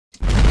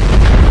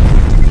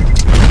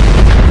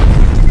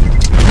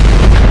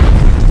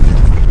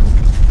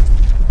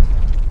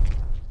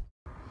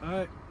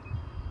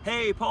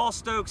Hey, Paul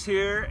Stokes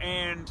here,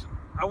 and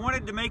I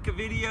wanted to make a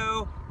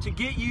video to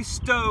get you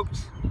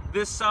stoked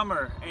this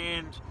summer.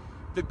 And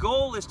the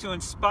goal is to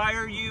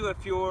inspire you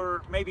if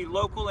you're maybe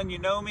local and you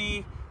know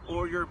me,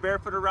 or you're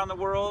barefoot around the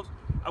world.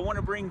 I want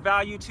to bring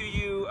value to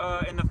you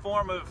in the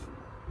form of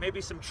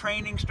maybe some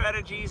training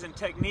strategies and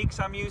techniques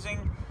I'm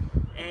using,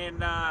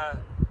 and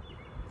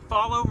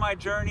follow my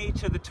journey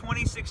to the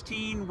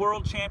 2016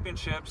 World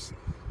Championships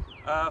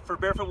for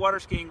barefoot water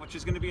skiing, which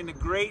is going to be in the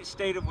great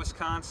state of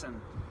Wisconsin.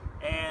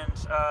 And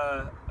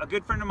a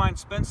good friend of mine,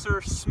 Spencer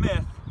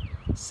Smith,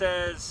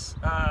 says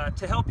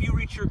to help you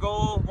reach your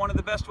goal, one of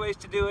the best ways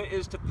to do it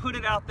is to put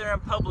it out there in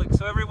public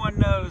so everyone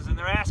knows, and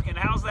they're asking,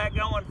 how's that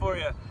going for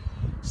you?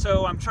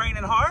 So I'm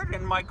training hard,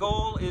 and my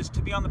goal is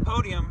to be on the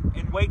podium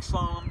in wake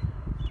slalom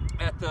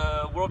at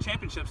the World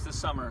Championships this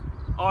summer,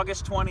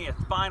 August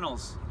 20th,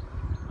 finals.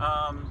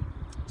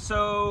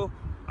 So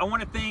I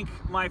want to thank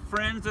my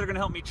friends that are going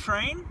to help me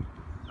train,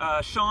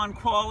 Sean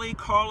Qualley,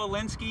 Carl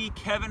Alinsky,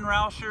 Kevin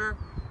Rauscher,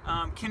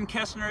 Ken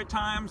Kessner at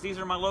times. These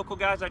are my local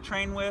guys I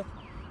train with.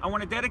 I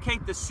want to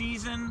dedicate the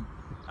season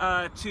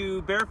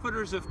to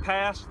barefooters of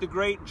past, the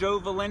great Joe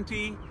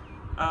Valenti,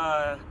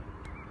 Tom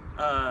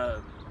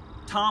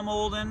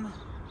Olden,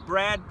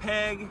 Brad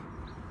Pegg.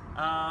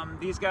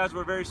 These guys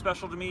were very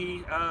special to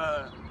me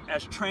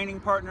as training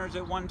partners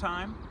at one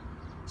time.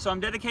 So I'm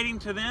dedicating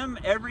to them.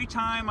 Every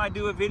time I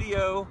do a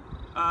video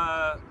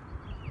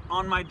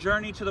on my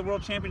journey to the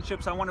World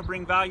Championships, I want to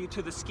bring value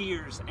to the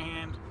skiers.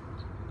 And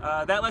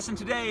that lesson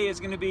today is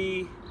going to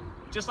be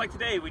just like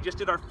today. We just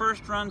did our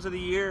first runs of the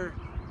year,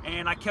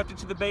 and I kept it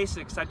to the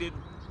basics. I did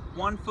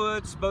 1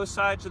 foot, both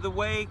sides of the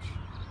wake,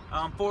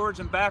 forwards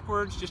and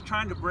backwards, just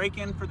trying to break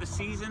in for the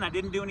season. I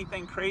didn't do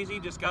anything crazy,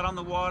 just got on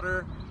the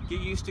water, get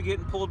used to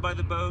getting pulled by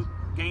the boat,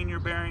 gain your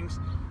bearings.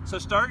 So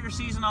start your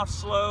season off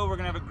slow. We're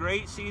gonna have a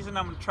great season.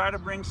 I'm gonna try to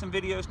bring some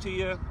videos to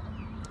you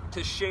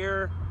to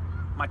share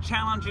my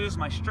challenges,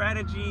 my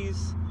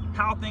strategies,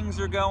 how things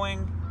are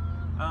going.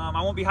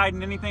 I won't be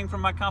hiding anything from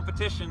my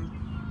competition,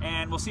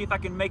 and we'll see if I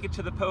can make it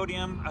to the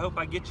podium. I hope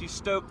I get you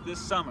stoked this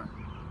summer.